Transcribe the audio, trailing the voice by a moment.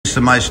It's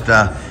the most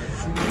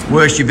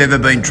worst you've ever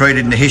been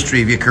treated in the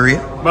history of your career?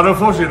 But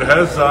unfortunately it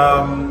has.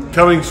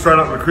 Coming straight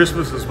up to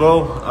Christmas as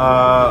well,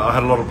 I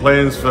had a lot of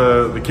plans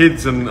for the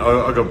kids, and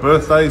I got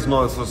birthdays and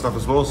all that sort of stuff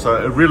as well,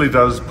 so it really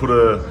does put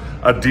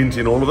a dent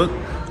in all of it,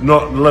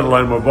 not let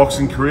alone my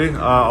boxing career.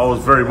 I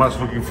was very much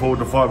looking forward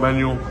to fight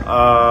Manuel.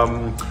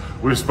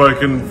 We've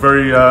spoken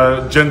very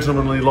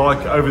gentlemanly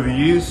like over the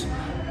years.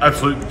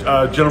 Absolute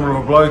gentleman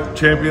of a bloke,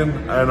 champion,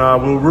 and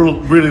we're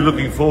really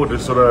looking forward to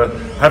sort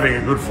of having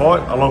a good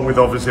fight, along with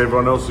obviously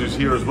everyone else who's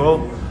here as well.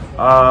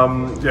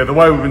 Yeah, the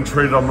way we've been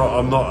treated,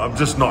 I'm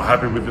just not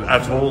happy with it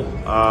at all.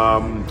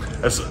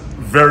 It's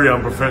very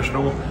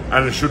unprofessional,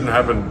 and it shouldn't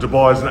happen.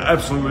 Dubai is an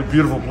absolutely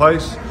beautiful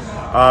place.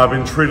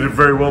 Been treated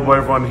very well by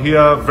everyone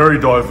here. Very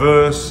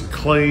diverse,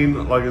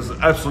 clean, like it's an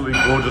absolutely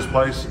gorgeous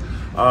place.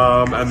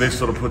 And this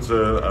sort of puts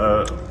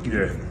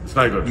yeah, it's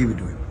no good. You would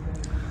do it.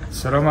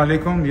 Assalamu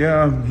alaikum.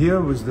 Yeah, I'm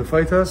here with the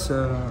fighters.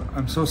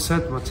 I'm so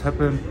sad what's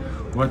happened,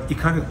 what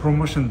Iconic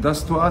Promotion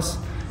does to us.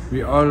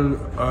 We all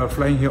are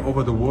flying here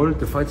over the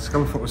world. The fighters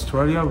coming from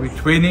Australia. We're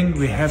training.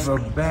 We have a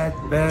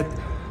bad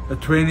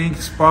training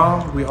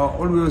spar. We are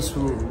always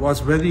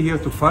was ready here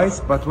to fight.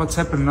 But what's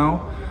happened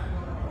now?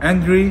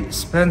 Andre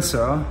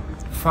Spencer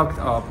fucked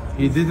up.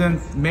 He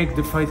didn't make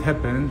the fight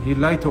happen. He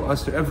lied to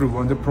us, to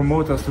everyone, the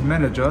promoters, the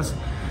managers.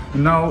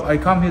 Now I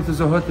come here to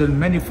the hotel.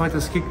 Many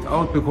fighters kicked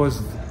out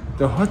because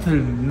the hotel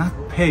not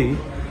pay.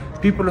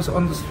 People is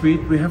on the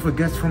street. We have a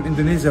guest from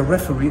Indonesia,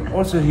 referee,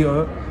 also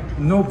here,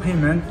 no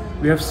payment.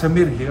 We have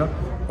Samir here,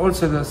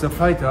 also as a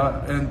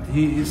fighter, and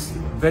he is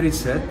very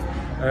sad.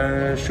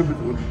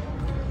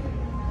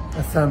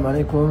 Assalamu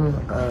alaikum.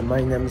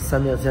 My name is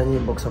Samir Ziani,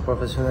 boxer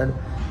professional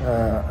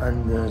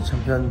and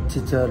champion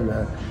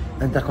title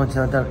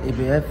intercontinental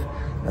EBF.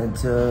 And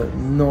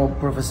no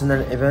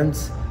professional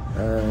events,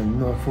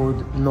 no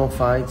food, no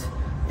fight.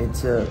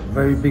 It's a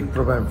very big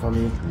problem for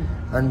me.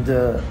 And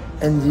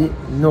Andy,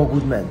 no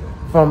good man.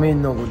 For me,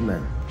 no good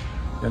man.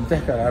 لم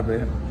تحكي عربي؟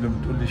 لم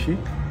تقول لي شيء؟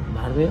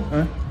 عربية؟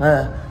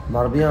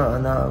 عربية.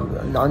 أنا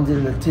عندي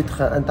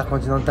التيتر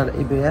انتركونتيننتال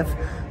اي بي اف.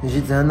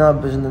 جيت هنا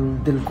باش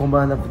ندير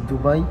الكومبا هنا في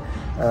دبي.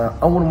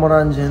 أول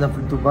مرة نجي هنا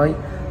في دبي.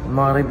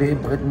 مغربي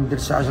بغيت ندير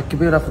شي حاجة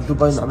كبيرة في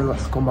دبي، نعمل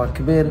واحد الكومبا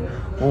كبير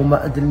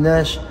وما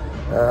أدلناش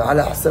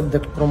على حسب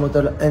داك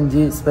البروموتور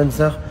أندي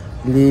سبنسر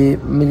اللي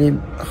ملي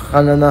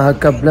خلانا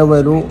هكا بلا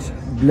والو،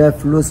 بلا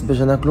فلوس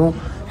باش ناكلو.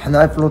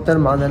 حنا في الوطن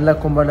معنا لا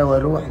كومبا لا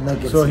والو، حنا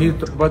جالسين.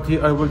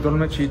 So I will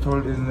dolmetsch. He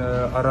told in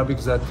Arabic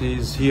that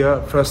he's here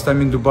first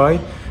time in Dubai.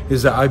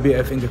 He's the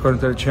IBF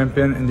Intercontinental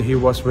Champion and he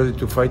was ready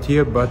to fight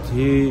here, but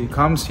he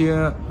comes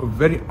here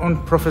very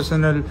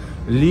unprofessional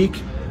league.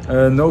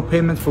 No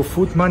payment for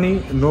food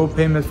money, no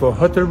payment for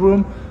hotel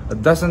room.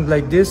 Doesn't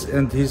like this,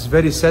 and he's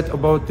very sad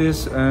about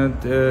this, and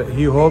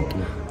he hopes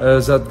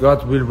that God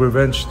will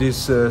revenge this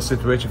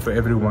situation for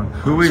everyone.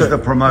 Who is the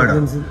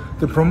promoter?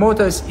 The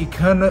promoter is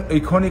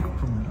Iconic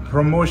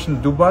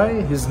Promotion Dubai.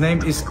 His name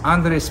is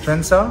Andre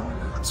Spencer.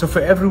 So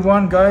for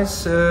everyone, guys,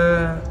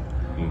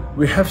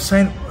 we have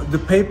signed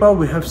the paper,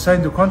 we have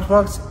signed the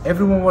contracts,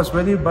 everyone was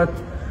ready, but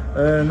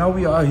now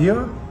we are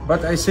here.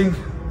 But I think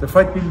the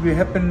fight will be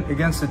happen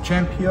against the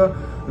champ here,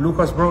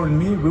 Lucas Browne and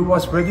me. We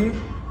was ready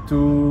to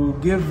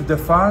give the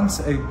fans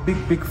a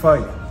big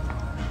fight.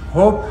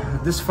 Hope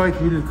this fight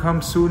will come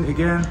soon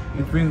again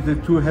between the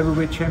two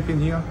heavyweight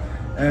champions here,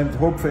 and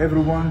hope for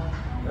everyone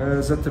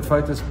that the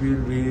fighters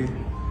will be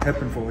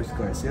happen for us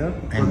guys. Yeah,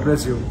 God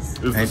bless you.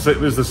 This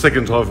is the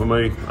second time for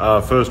me.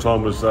 First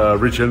time was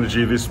Rich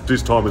Energy.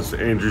 This time it's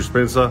Andy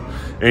Spencer.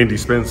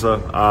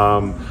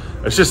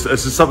 It's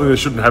just something that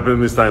shouldn't happen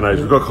in this day and age.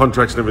 We've got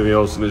contracts and everything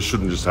else, and it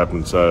shouldn't just happen.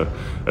 So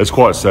it's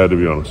quite sad, to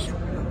be honest.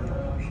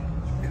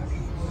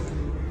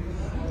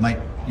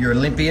 Mate, you're an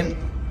Olympian.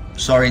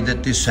 Sorry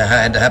that this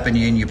had to happen to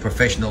you in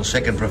your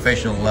second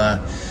professional,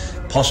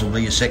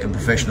 possibly your second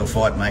professional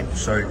fight, mate.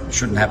 Sorry, it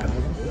shouldn't happen.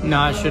 No,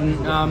 it shouldn't.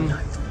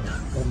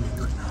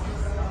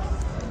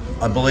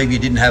 I believe you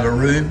didn't have a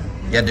room.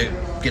 You had to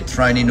get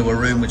thrown into a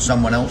room with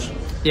someone else.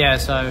 Yeah,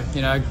 so,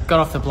 got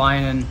off the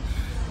plane and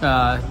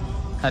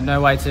had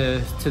no way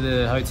to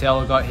the hotel.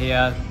 Got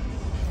here,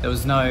 there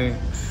was no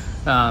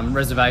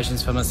reservations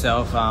for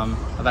myself.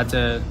 I've had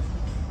to,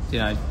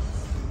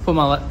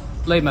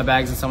 leave my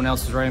bags in someone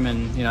else's room and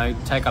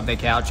take up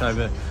their couch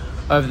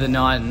over the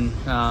night,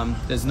 and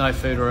there's no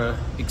food or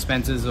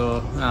expenses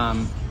or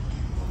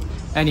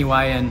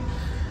anyway, and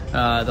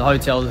the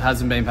hotel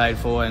hasn't been paid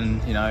for,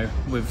 and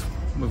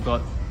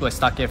we're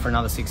stuck here for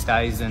another 6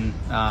 days, and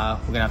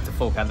we're gonna have to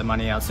fork out the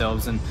money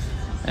ourselves and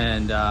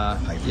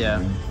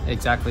yeah,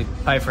 exactly,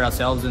 pay for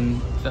ourselves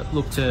and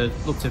look to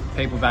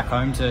people back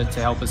home to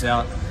help us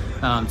out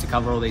to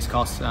cover all these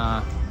costs.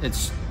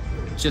 It's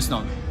just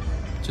not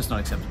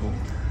acceptable.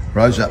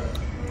 Rosa,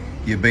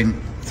 you've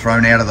been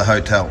thrown out of the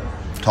hotel,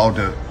 told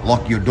to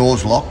lock your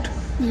doors locked,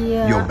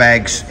 your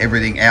bags,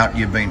 everything out.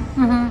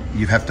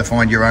 You have to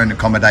find your own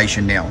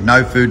accommodation now.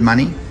 No food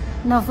money,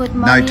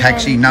 no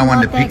taxi, no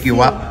one to pick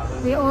you up.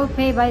 We all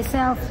pay by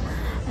self,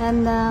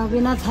 and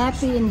we're not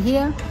happy in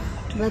here.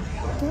 But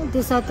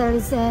this hotel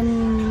is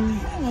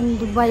in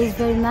Dubai is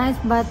very nice,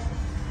 but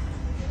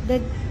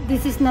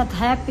this is not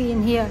happy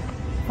in here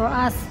for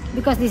us,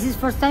 because this is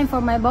first time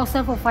for my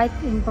boxer for fight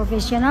in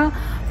professional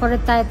for the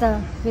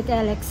title with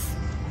Alex.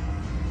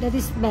 That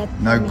is bad.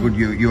 No good.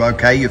 You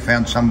okay? You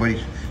found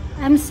somebody?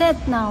 I'm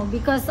sad now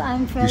because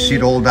I'm very... You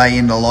sit all day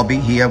in the lobby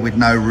here with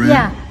no room?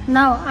 Yeah,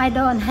 no, I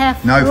don't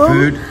have no room,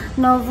 food?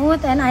 No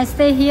food, and I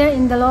stay here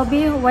in the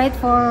lobby, wait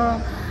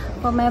for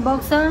my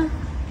boxer.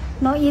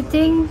 No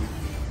eating.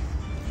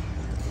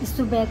 It's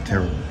too bad.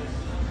 Terrible.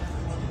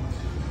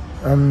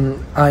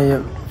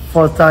 I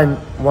four-time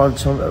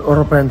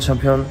European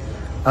champion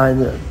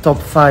and top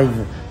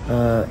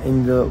 5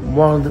 in the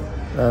world,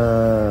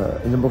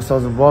 in the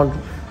boxers world.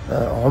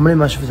 عمري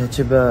ما شفت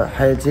هادشي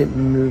بحياتي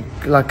من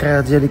لا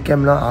كارير ديالي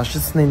كامله 10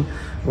 سنين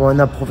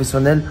وانا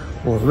بروفيسيونيل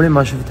وعمري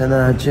ما شفت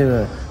انا هادشي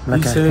من لا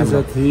He كارير says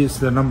كامله. that he is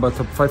the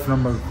top 5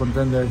 number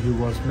contender. He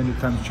was many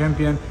times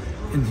champion,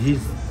 and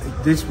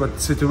this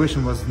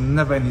situation was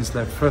never in his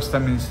life. First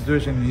time in his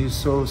situation, he's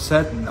so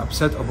sad and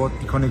upset about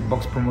Iconic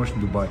Box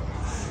Promotion Dubai.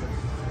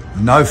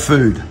 No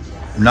food,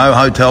 no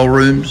hotel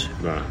rooms,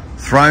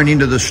 thrown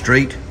into the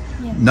street.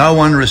 No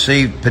one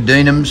received per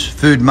diems,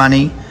 food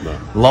money,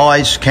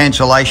 lies,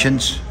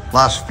 cancellations.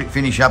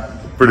 Finish up.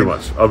 Pretty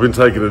much. I've been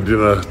taken to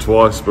dinner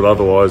twice, but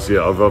otherwise,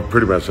 yeah, I've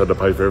pretty much had to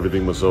pay for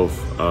everything myself.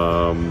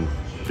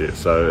 Yeah,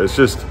 so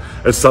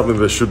it's something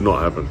that should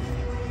not happen.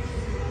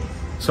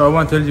 So I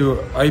want to tell you,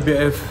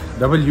 IBF,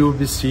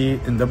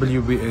 WBC and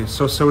WBA,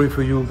 so sorry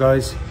for you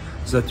guys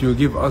that you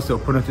give us the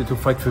opportunity to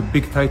fight for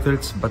big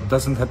titles, but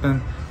doesn't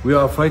happen. We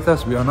are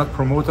fighters, we are not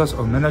promoters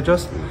or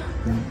managers.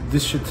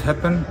 This should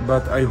happen,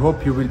 but I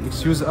hope you will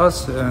excuse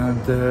us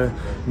and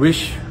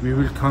wish we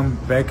will come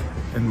back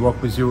and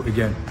work with you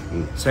again.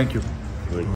 Thank you.